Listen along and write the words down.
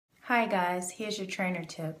Hi guys, here's your trainer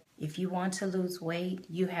tip. If you want to lose weight,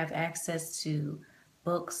 you have access to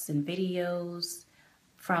books and videos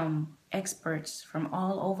from experts from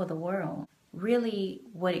all over the world. Really,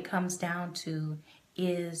 what it comes down to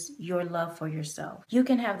is your love for yourself. You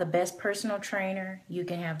can have the best personal trainer, you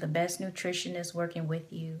can have the best nutritionist working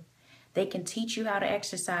with you. They can teach you how to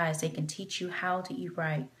exercise, they can teach you how to eat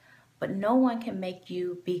right, but no one can make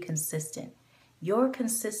you be consistent. Your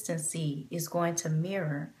consistency is going to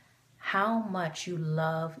mirror how much you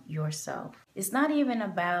love yourself. It's not even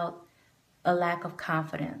about a lack of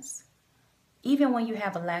confidence. Even when you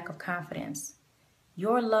have a lack of confidence,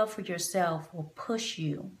 your love for yourself will push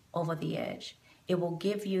you over the edge. It will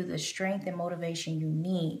give you the strength and motivation you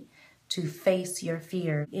need to face your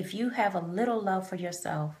fear. If you have a little love for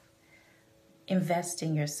yourself, invest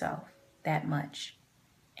in yourself that much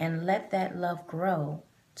and let that love grow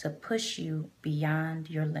to push you beyond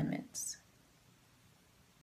your limits.